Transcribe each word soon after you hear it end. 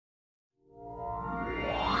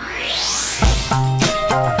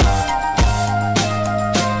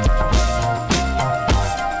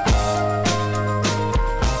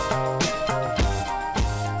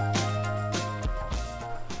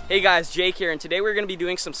Hey guys, Jake here, and today we're going to be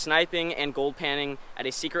doing some sniping and gold panning at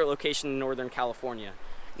a secret location in Northern California.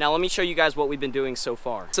 Now let me show you guys what we've been doing so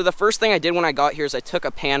far. So the first thing I did when I got here is I took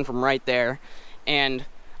a pan from right there, and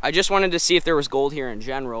I just wanted to see if there was gold here in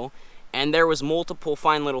general, and there was multiple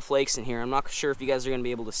fine little flakes in here. I'm not sure if you guys are going to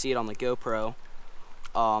be able to see it on the GoPro,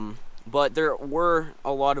 but there were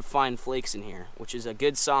a lot of fine flakes in here, which is a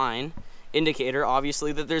good sign, indicator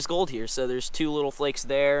obviously that there's gold here. So there's two little flakes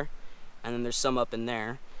there, and then there's some up in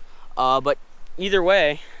there. But either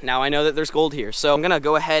way, now I know that there's gold here. So I'm gonna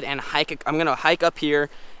go ahead and I'm gonna hike up here,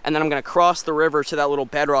 and then I'm gonna cross the river to that little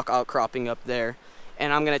bedrock outcropping up there,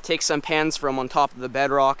 and I'm gonna take some pans from on top of the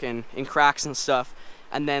bedrock and in cracks and stuff.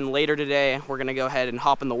 And then later today, we're gonna go ahead and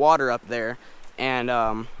hop in the water up there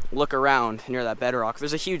and look around near that bedrock.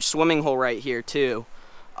 There's a huge swimming hole right here too,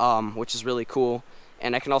 which is really cool.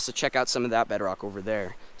 And I can also check out some of that bedrock over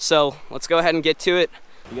there. So let's go ahead and get to it.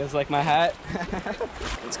 You guys like my hat?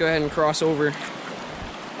 Let's go ahead and cross over.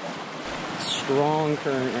 Strong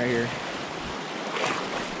current right here.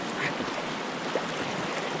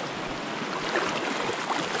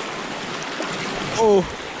 Oh,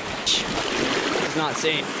 it's not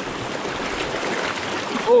safe.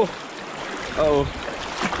 Oh,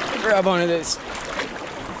 uh-oh. Grab onto this.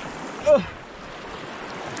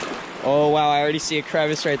 Oh wow, I already see a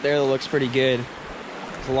crevice right there that looks pretty good.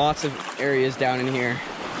 There's lots of areas down in here.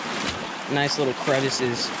 Nice little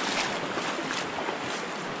crevices.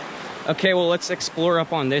 Okay, well let's explore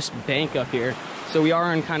up on this bank up here. So we are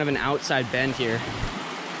on kind of an outside bend here.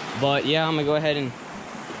 But yeah, I'm gonna go ahead and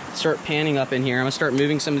start panning up in here. I'm gonna start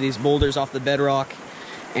moving some of these boulders off the bedrock,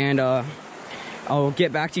 and I'll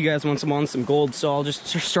get back to you guys once I'm on some gold. So I'll just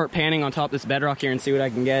start panning on top of this bedrock here and see what I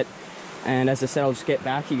can get. And as I said, I'll just get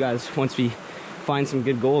back to you guys once we find some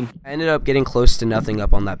good gold. I ended up getting close to nothing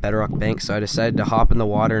up on that bedrock bank, so I decided to hop in the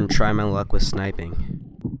water and try my luck with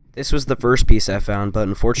sniping. This was the first piece I found, but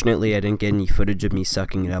unfortunately I didn't get any footage of me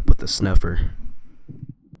sucking it up with the snuffer.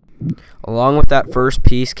 Along with that first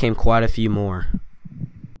piece came quite a few more.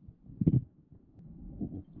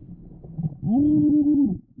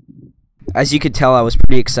 As you could tell, I was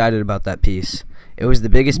pretty excited about that piece. It was the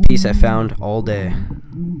biggest piece I found all day.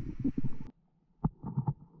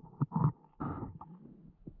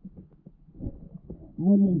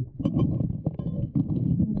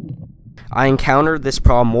 I encountered this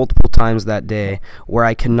problem multiple times that day, where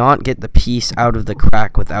I could not get the piece out of the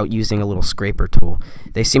crack without using a little scraper tool.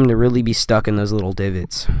 They seem to really be stuck in those little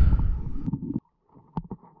divots.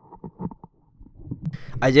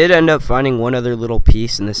 I did end up finding one other little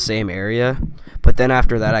piece in the same area, but then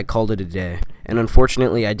after that I called it a day. And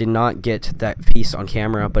unfortunately I did not get that piece on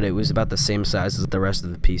camera, but it was about the same size as the rest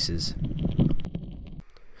of the pieces.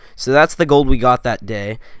 So that's the gold we got that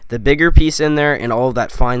day. The bigger piece in there and all of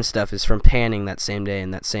that fine stuff is from panning that same day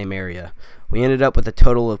in that same area. We ended up with a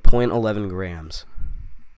total of 0.11 grams.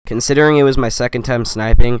 Considering it was my second time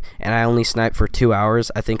sniping and I only sniped for 2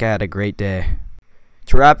 hours, I think I had a great day.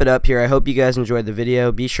 To wrap it up here, I hope you guys enjoyed the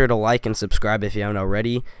video. Be sure to like and subscribe if you haven't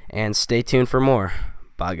already, and stay tuned for more.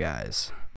 Bye guys.